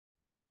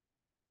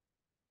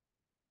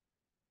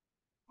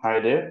Hi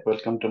there,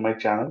 welcome to my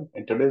channel.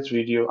 In today's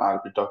video,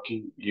 I'll be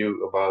talking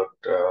you about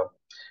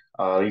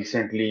a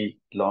recently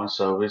launched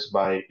service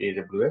by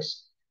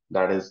AWS,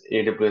 that is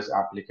AWS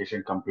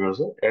Application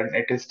Composer, and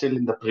it is still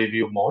in the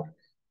preview mode.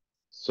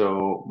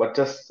 So, but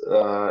just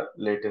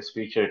latest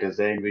feature it is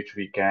there in which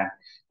we can,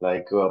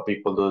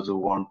 people those who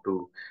want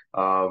to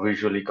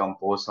visually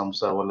compose some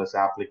serverless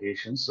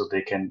applications, so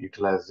they can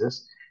utilize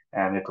this,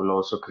 and it will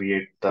also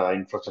create the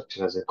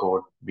infrastructure as a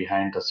code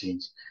behind the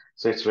scenes.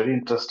 So it's very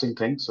interesting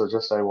thing. So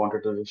just I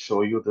wanted to just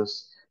show you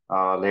this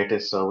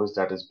latest service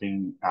that is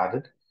being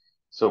added.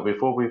 So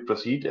before we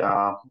proceed,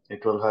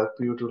 it will help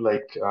you to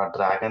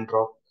drag and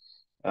drop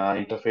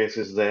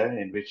interfaces there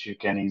in which you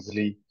can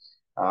easily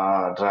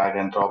drag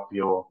and drop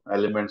your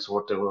elements,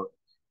 whatever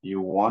you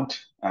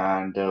want,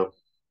 and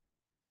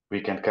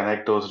we can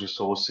connect those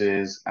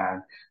resources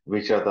and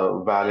which are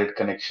the valid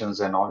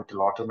connections and all. It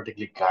will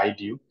automatically guide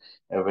you.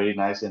 A very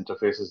nice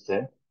interface is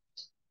there,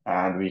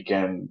 and we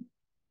can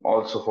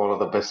also follow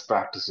the best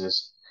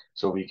practices.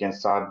 So we can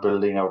start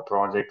building our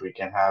project. We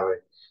can have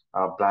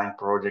a blank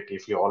project.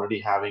 If you're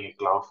already having a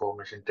cloud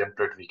formation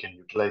template, we can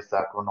utilize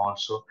that one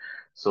also.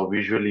 So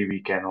visually, we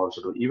can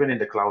also do, even in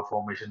the cloud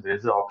formation, there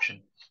is an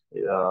option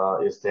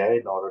is there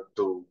in order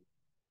to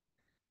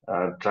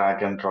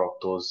drag and drop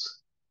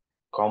those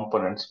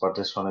components, but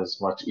this one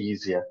is much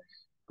easier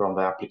from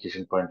the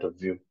application point of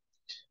view.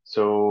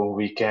 So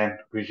we can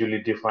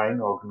visually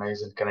define,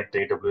 organize, and connect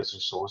AWS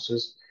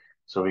resources.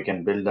 So we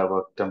can build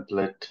our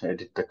template,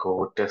 edit the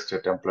code, test a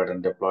template,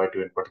 and deploy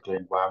to a particular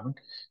environment,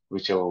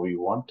 whichever we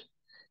want.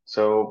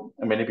 So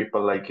many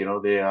people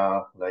they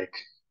are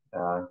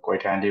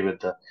quite handy with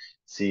the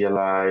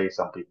CLI.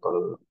 Some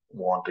people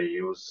want to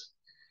use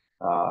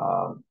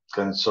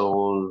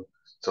console.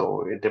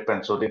 So it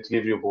depends. So it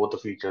gives you both the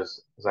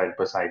features side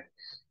by side.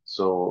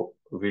 So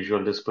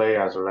visual display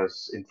as well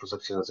as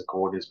infrastructure as a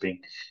code is being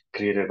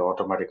created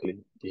automatically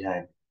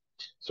behind.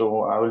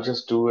 So I will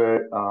just do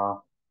a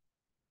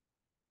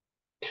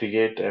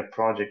create a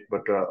project,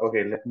 but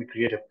okay, let me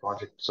create a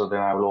project. So then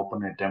I will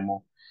open a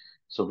demo.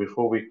 So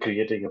before we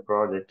creating a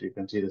project, you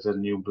can see there's a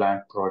new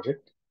blank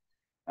project,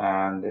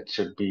 and it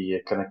should be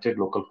a connected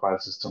local file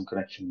system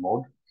connection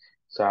mode.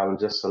 So I will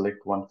just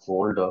select one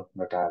folder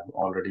that I've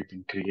already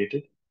been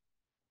created.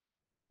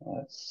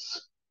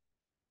 It's,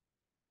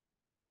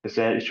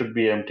 it should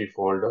be empty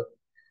folder,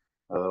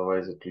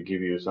 otherwise it will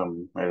give you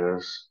some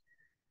errors.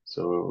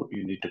 So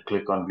you need to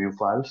click on view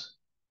files,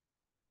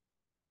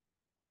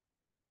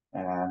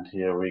 and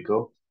here we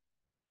go.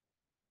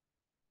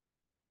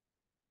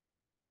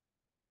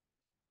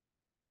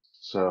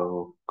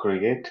 So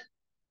create,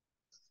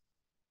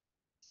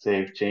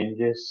 save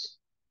changes.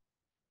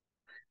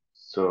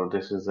 So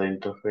this is the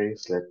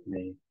interface. Let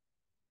me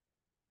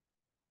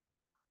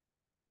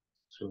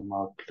zoom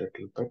out a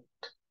little bit.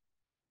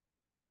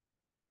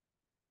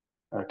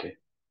 Okay.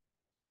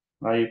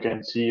 Now you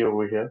can see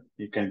over here,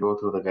 you can go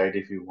through the guide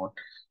if you want.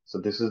 So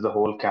this is the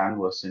whole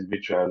canvas in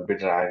which I'll be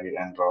drag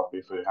and drop.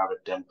 If you have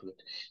a template,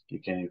 you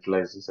can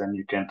utilize this, and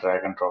you can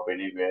drag and drop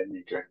anywhere. And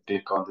you can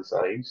click on this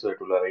arrange, so it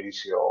will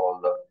arrange you all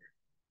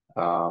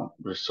the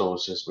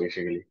resources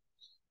basically.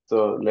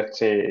 So let's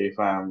say if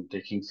I'm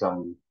taking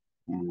some,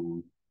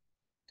 mm,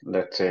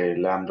 let's say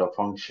Lambda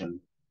function.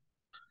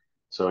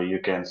 So you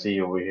can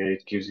see over here,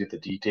 it gives you the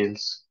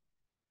details.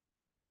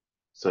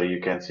 So you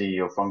can see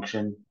your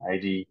function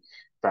ID,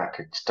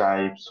 package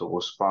type,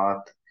 source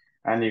path,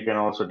 and you can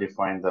also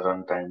define the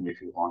runtime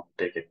if you want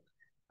to take it.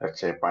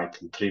 Let's say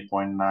Python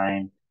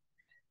 3.9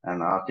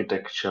 and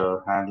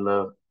architecture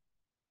handler.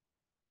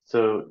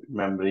 So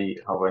memory,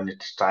 how when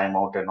it's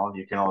timeout and all,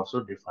 you can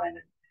also define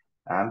it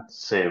and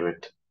save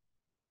it.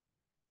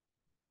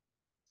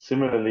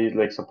 Similarly,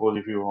 like suppose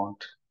if you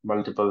want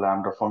multiple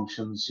Lambda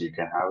functions, you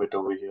can have it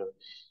over here.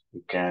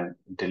 You can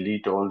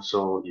delete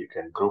also, you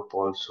can group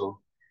also.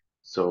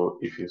 So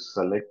if you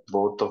select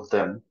both of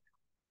them,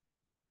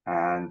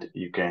 and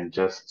you can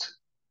just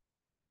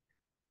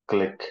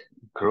click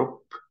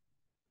group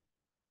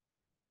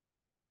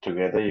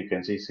together, you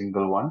can see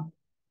single one.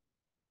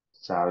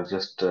 So I'll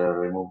just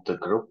remove the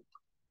group,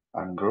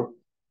 ungroup.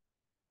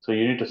 So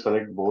you need to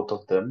select both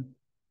of them,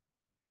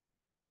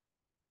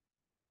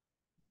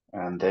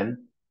 and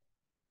then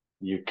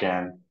you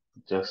can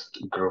just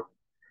group.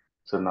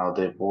 So now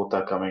they both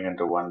are coming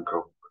into one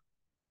group.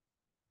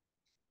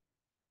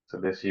 So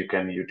this you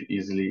can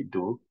easily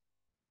do.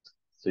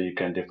 So you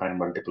can define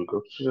multiple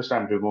groups. So just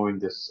I'm removing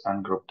this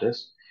ungroup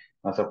this.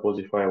 Now suppose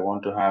if I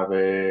want to have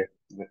a,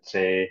 let's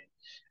say,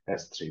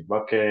 S3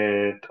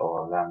 bucket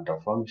or Lambda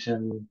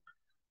function,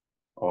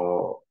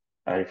 or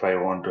if I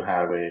want to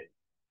have a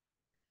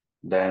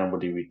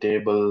DynamoDB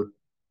table,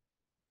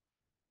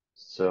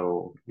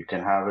 so you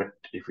can have it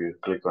if you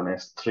click on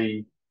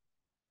S3.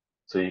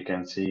 So you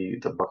can see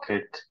the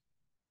bucket,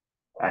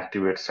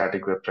 activate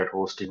static website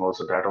hosting.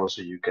 Also, that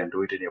also you can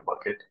do it in your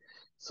bucket.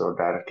 So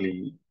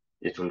directly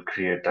it will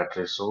create that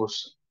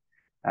resource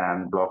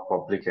and block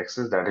public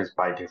access. That is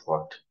by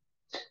default.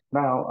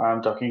 Now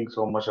I'm talking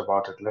so much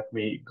about it. Let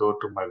me go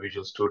to my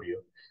Visual Studio.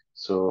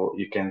 So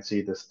you can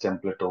see this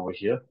template over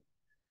here.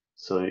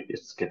 So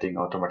it's getting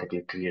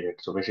automatically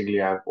created. So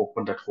basically I've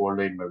opened that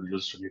folder in my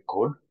Visual Studio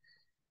Code.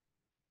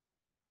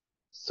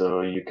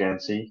 So you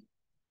can see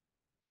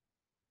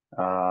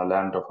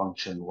Lambda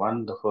function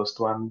 1, the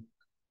first one,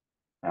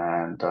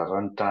 and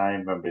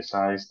runtime, memory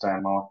size,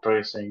 timeout,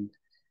 tracing,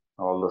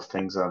 all those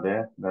things are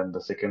there. Then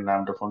the second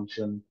Lambda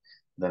function,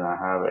 then I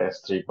have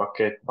S3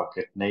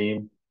 bucket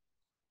name.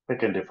 I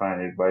can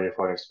define it by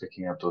default, it's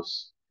picking up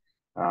those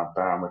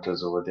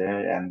parameters over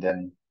there, and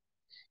then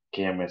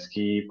KMS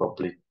key,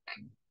 public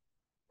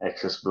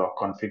access block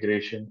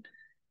configuration.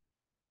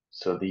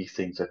 So these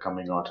things are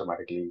coming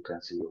automatically, you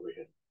can see over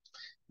here.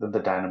 Then the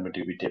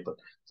DynamoDB table.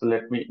 So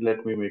let me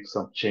make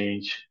some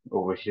change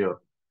over here.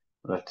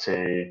 Let's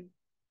say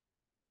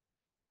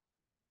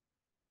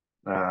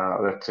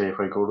if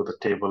I go to the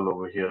table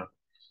over here,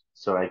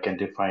 so I can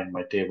define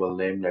my table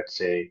name. Let's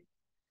say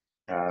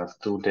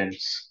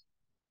students.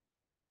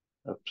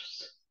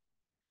 Oops.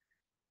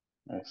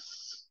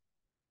 Yes.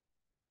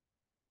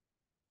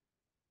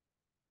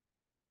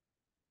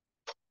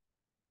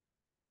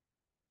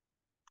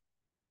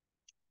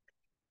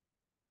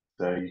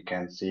 So you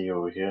can see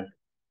over here,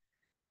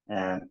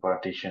 and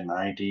partition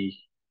ID.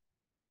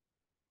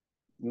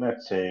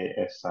 Let's say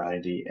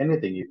SID.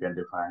 Anything you can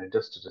define it.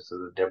 Just as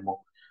a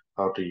demo,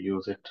 how to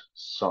use it.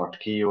 Sort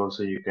key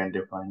also you can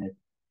define it.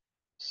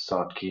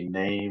 Sort key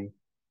name.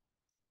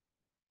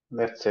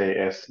 Let's say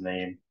S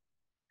name,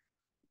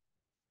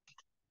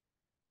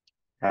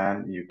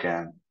 and you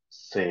can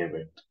save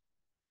it.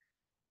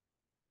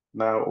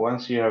 Now,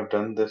 once you have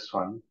done this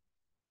one,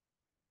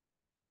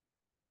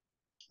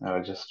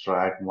 I'll just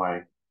drag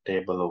my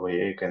table over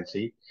here. You can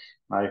see.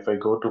 Now, if I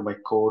go to my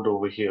code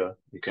over here,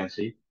 you can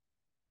see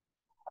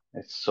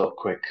it's so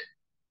quick.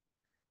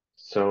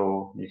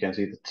 So you can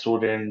see the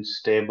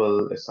students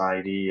table,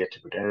 SID,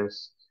 attribute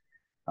S.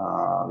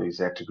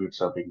 These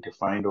attributes are being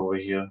defined over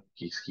here,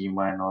 key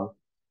schema and all.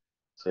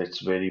 So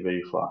it's very,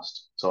 very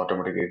fast. So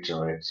automatically it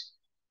generates.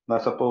 Now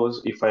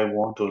suppose if I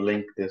want to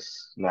link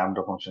this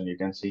Lambda function, you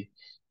can see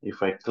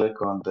if I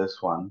click on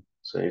this one,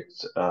 so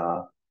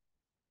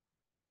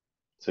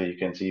you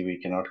can see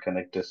we cannot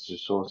connect this to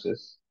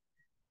sources.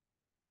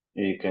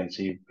 You can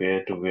see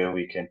where to where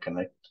we can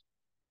connect,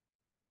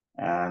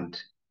 and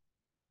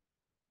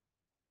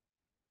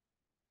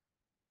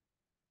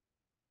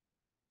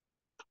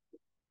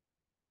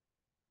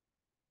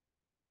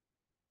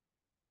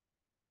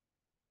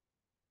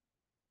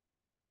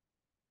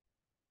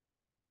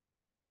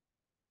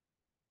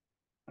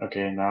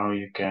okay, now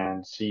you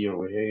can see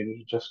over here,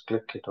 you just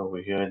click it over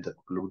here in the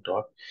blue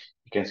dot.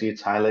 You can see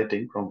it's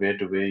highlighting from where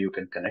to where you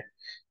can connect.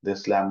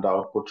 This Lambda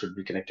output should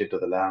be connected to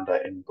the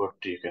Lambda input.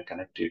 You can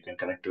connect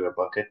to a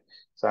bucket.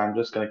 So I'm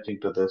just connecting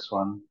to this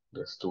one,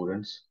 the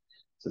students.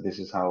 So this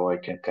is how I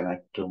can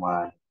connect to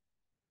my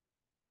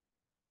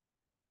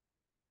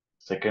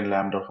second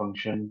Lambda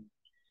function.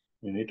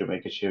 You need to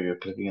make sure you're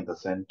clicking in the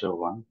center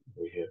one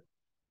over here.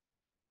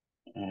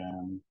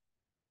 And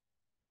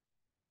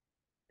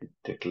a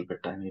little bit,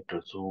 I need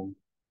to zoom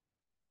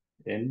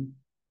in.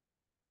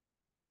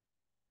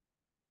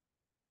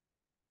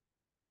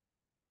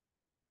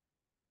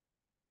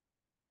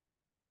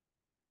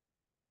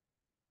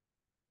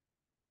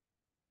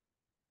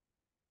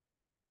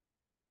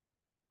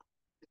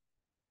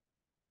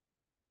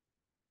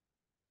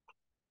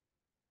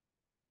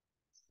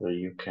 So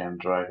you can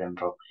drag and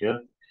drop here.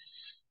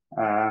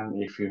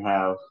 And if you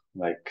have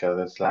like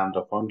this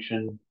Lambda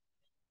function,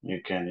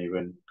 you can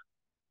even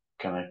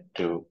connect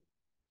to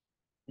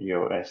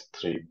your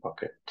S3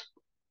 bucket.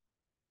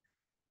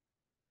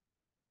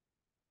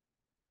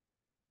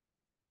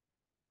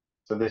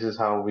 So this is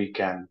how we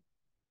can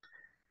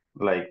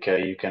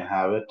you can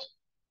have it.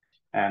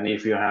 And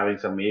if you're having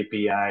some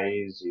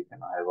APIs, you can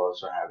I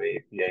also have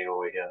API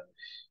over here.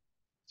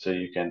 So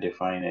you can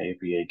define an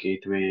API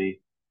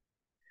gateway,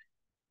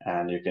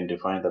 and you can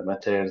define the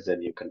methods,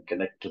 and you can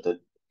connect to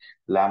the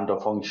Lambda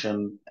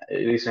function.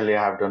 Recently,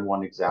 I have done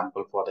one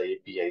example for the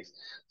APIs.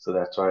 So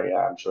that's why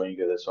I'm showing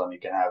you this one. You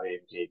can have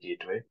API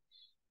gateway,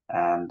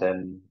 and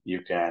then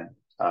you can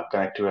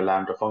connect to a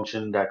Lambda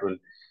function that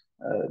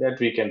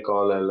we can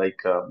call a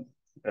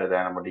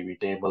DynamoDB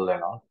table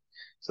and all.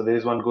 So there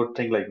is one good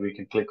thing, like we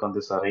can click on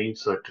this arrange,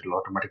 so it will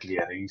automatically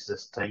arrange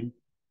this thing.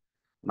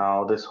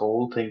 Now this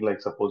whole thing,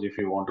 like suppose if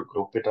you want to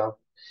group it up,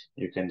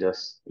 you can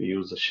just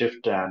use the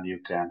shift and you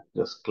can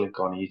just click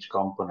on each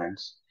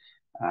components,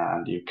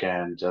 and you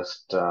can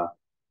just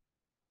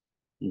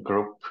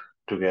group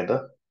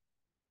together.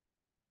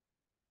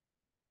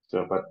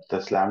 So, but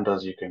this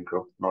lambdas you can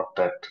group, not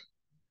that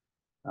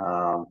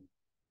um,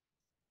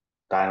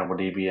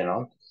 DynamoDB and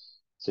all.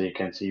 So you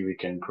can see we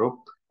can group,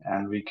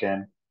 and we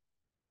can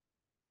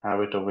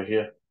have it over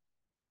here.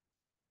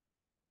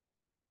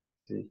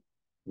 See,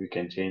 we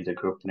can change the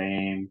group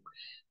name.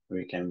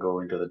 We can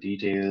go into the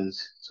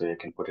details. So you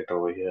can put it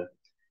over here,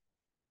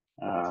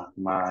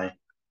 my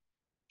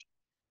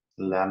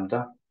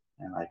lambda,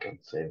 and I can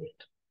save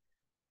it.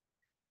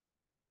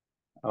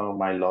 Or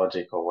my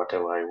logic or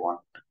whatever I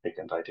want, I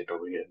can write it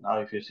over here. Now,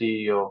 if you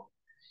see your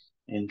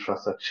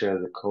infrastructure,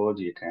 the code,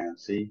 you can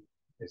see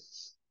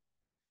It's,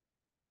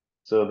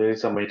 so there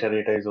is some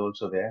metadata is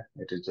also there.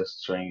 It is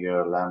just showing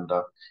your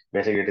lambda.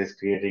 Basically, it is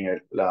creating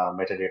a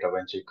metadata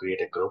once you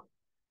create a group.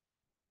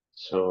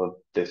 So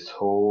this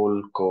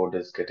whole code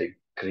is getting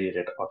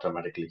created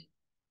automatically.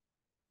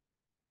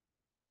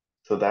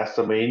 So that's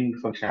the main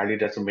functionality.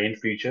 That's the main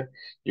feature.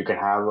 You can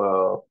have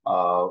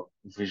a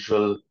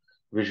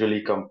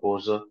visually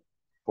composer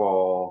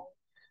for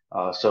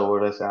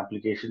serverless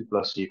application.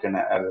 Plus, you can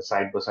as a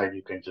side by side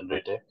you can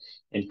generate a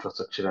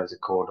infrastructure as a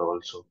code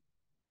also.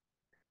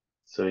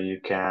 So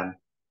you can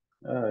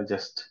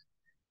just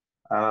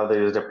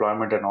there is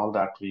deployment and all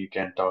that. We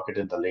can talk it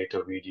in the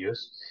later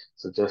videos.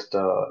 So just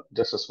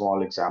a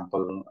small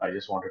example. I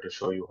just wanted to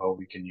show you how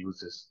we can use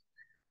this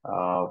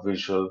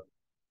visual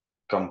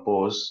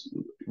compose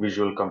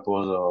visual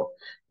composer or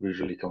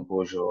visually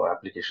composer or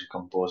application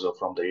composer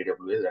from the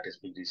AWS that has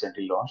been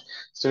recently launched.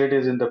 Still, it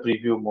is in the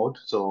preview mode.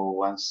 So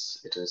once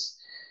it is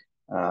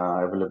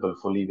available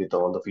fully with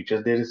all the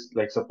features, there is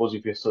like suppose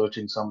if you're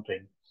searching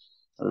something,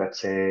 let's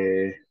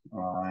say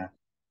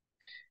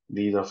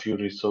these are few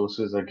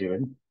resources are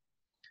given.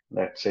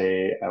 Let's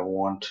say I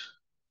want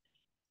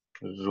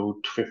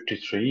Route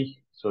 53.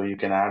 So you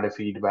can add a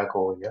feedback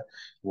over here.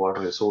 What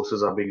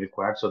resources are being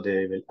required? So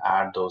they will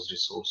add those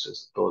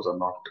resources. Those are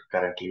not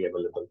currently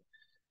available.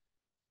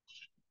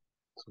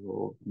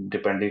 So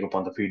depending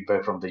upon the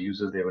feedback from the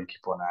users, they will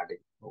keep on adding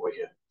over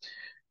here.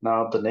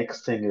 Now the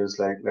next thing is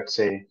like, let's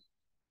say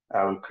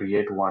I will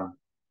create one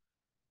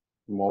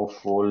more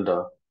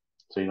folder.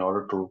 So in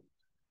order to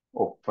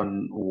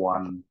open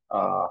one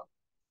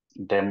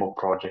demo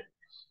project,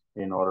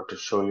 in order to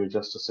show you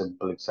just a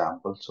simple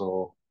example.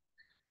 So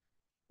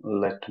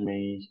let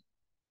me,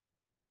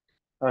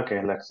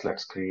 okay,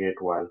 let's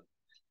create one.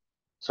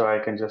 So I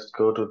can just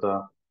go to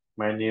the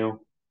menu,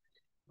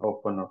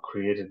 open or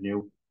create a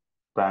new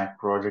bank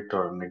project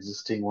or an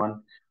existing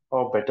one,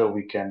 or better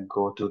we can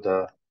go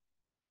to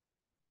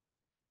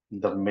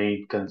the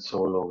main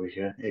console over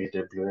here,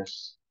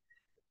 AWS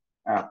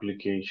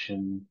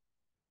Application.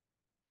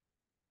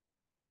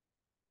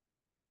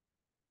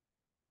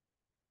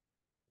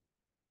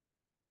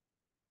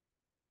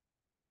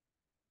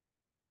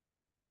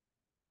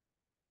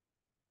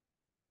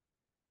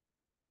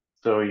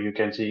 So you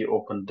can see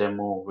open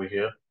demo over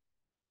here.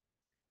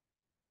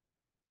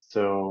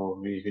 So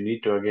you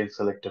need to again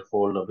select a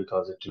folder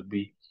because it will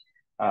be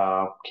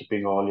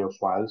keeping all your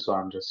files. So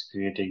I'm just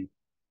creating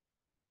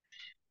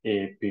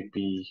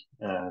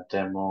app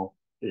demo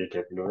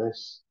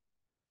AWS.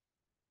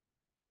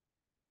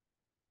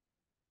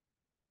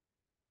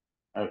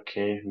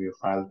 Okay, your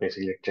file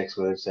basically checks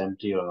whether it's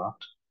empty or not.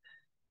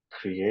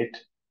 Create,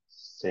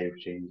 save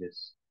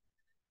changes.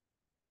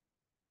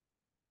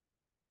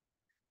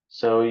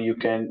 So you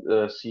can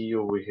see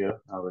over here.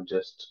 I will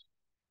just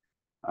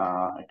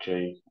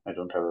actually I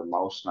don't have a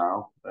mouse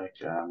now.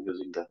 Actually, I'm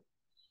using the.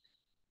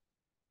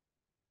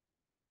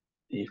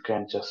 You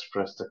can just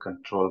press the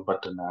control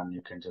button and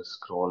you can just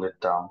scroll it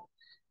down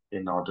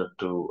in order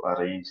to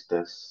arrange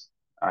this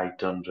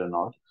items and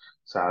all.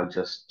 So I'll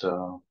just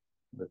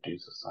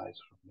reduce the size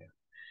from here.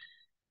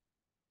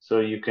 So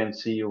you can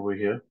see over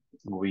here,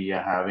 we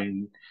are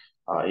having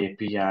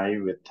API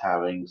with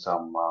having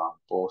some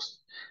post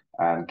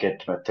and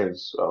get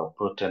methods,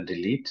 put and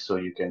delete. So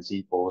you can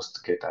see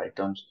post get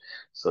items.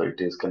 So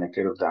it is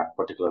connected with that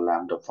particular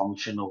Lambda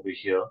function over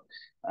here.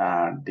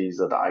 And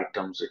these are the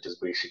items it is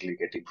basically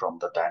getting from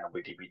the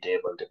DynamoDB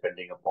table,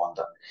 depending upon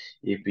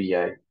the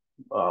API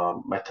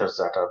methods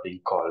that are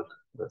being called,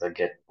 whether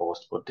get,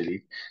 post, put,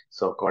 delete.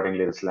 So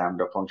accordingly, this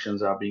Lambda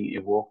functions are being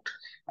evoked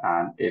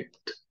and it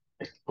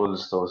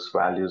pulls those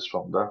values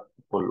from the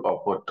pull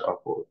or put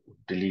or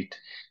delete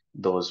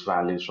those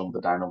values from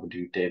the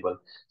DynamoDB table.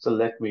 So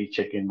let me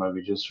check in my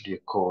Visual Studio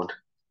Code.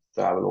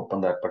 So I will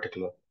open that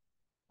particular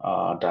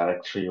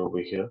directory over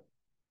here.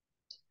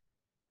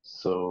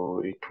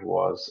 So it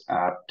was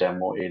app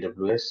demo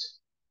AWS.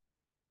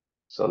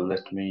 So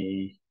let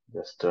me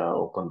just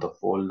open the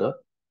folder.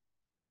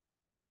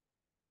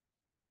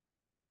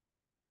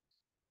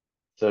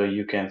 So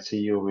you can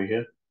see over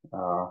here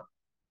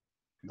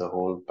the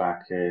whole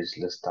package,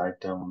 list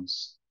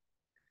items,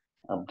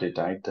 update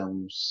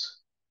items,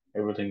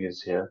 everything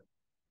is here.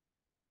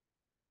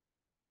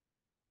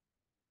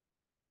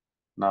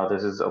 Now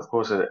this is of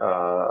course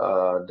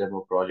a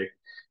demo project,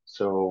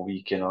 so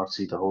we cannot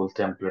see the whole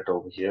template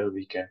over here.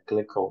 We can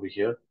click over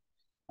here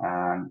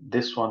and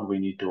this one we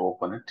need to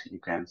open it. You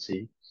can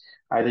see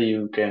either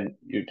you can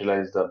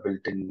utilize the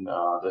built-in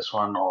this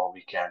one or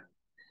we can,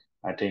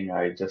 I think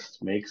I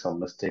just make some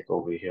mistake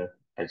over here.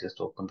 I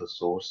just open the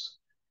source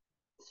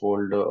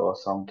folder or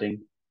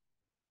something.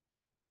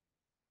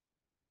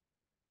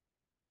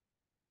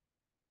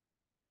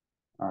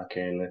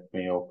 Okay, let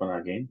me open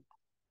again.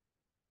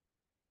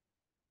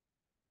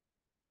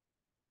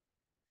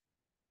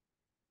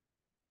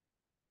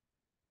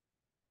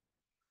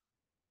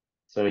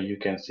 So you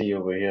can see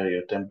over here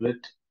your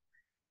template.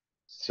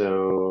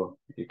 So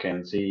you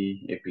can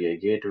see API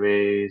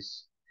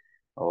gateways,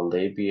 all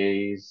the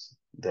APIs,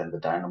 then the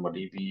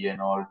DynamoDB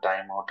and all,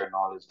 timeout and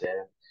all is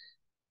there.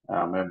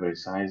 Memory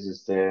size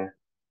is there.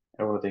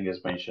 Everything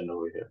is mentioned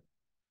over here.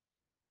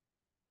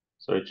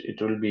 So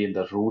it will be in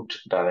the root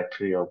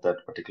directory of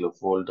that particular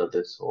folder,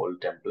 this whole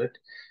template,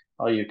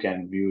 or you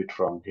can view it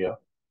from here.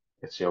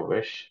 It's your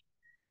wish.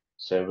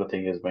 So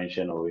everything is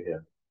mentioned over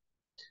here.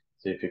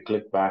 So if you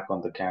click back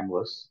on the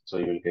canvas, so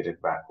you will get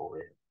it back over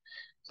here.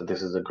 So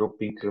this is a group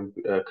being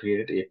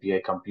created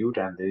API compute,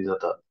 and these are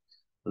the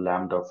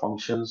Lambda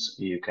functions.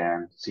 You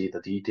can see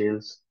the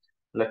details.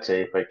 Let's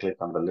say if I click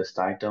on the list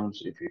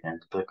items, if you can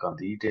click on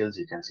details,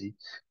 you can see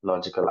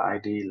logical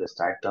ID, list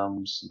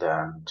items,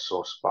 then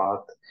source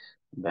path,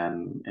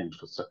 then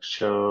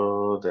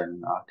infrastructure,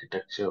 then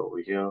architecture over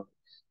here,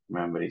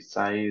 memory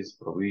size,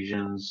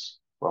 provisions,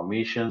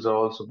 permissions are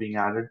also being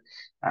added,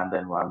 and the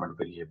environment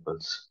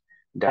variables.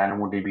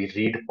 DynamoDB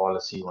read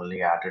policy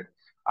only added.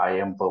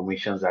 IAM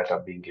permissions that are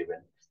being given.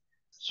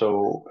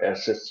 So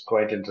it's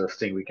quite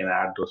interesting. We can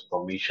add those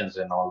permissions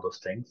and all those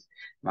things.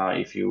 Now,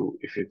 if you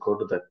go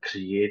to the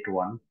create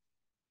one,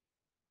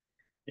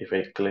 if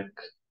I click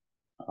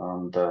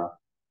on the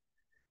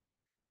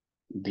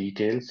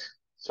details,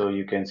 so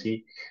you can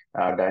see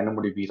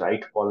DynamoDB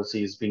write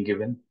policy is being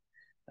given.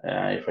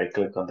 If I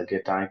click on the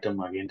get item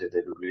again,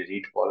 there will be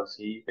read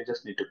policy. You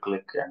just need to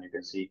click and you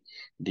can see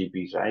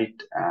DB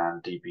write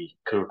and DB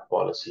CRUD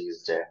policy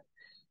is there.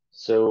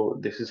 So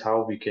this is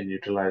how we can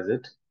utilize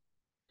it.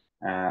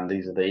 And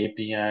these are the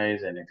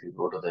APIs. And if you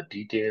go to the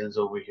details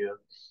over here,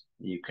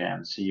 you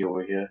can see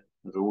over here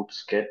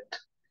routes, get,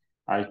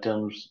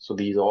 items. So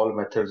these all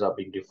methods are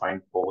being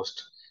defined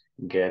post,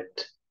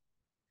 get,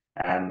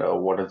 and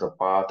what is the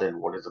path and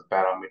what is the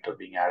parameter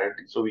being added.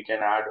 So we can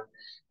add,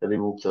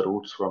 remove the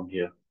routes from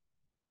here.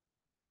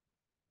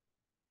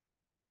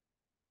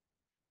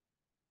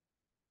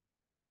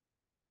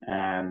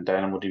 And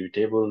DynamoDB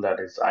table, that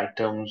is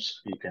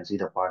items. You can see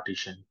the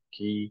partition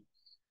key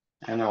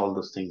and all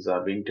those things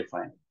are being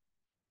defined.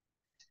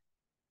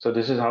 So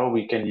this is how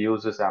we can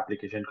use this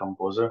application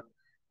composer.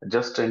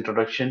 Just an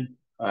introduction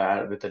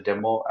with a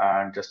demo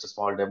and just a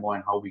small demo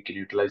and how we can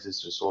utilize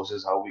these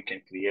resources, how we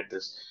can create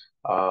this,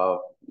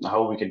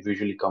 how we can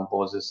visually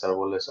compose this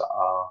serverless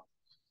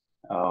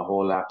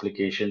whole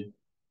application.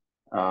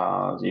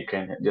 You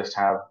can just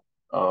have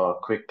a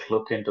quick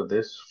look into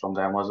this from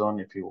the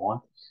Amazon if you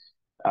want.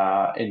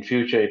 In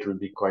future, it will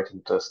be quite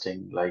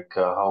interesting, like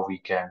how we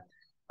can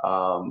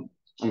um,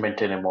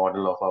 maintain a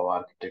model of our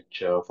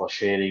architecture for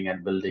sharing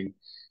and building.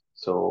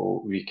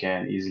 So we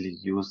can easily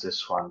use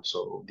this one.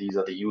 So these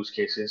are the use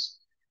cases,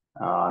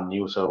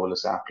 new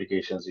serverless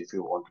applications if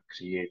you want to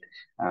create,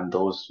 and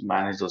those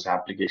manage those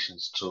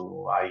applications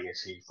through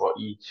IAC for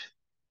each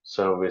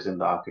service in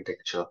the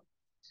architecture.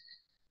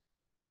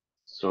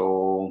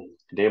 So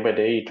day by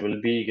day, it will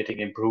be getting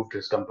improved,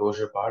 this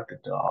composure part.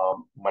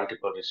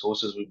 Multiple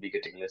resources will be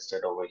getting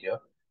listed over here.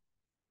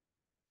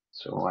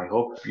 So I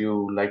hope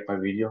you like my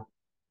video.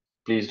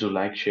 Please do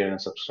like, share, and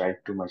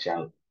subscribe to my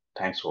channel.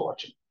 Thanks for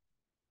watching.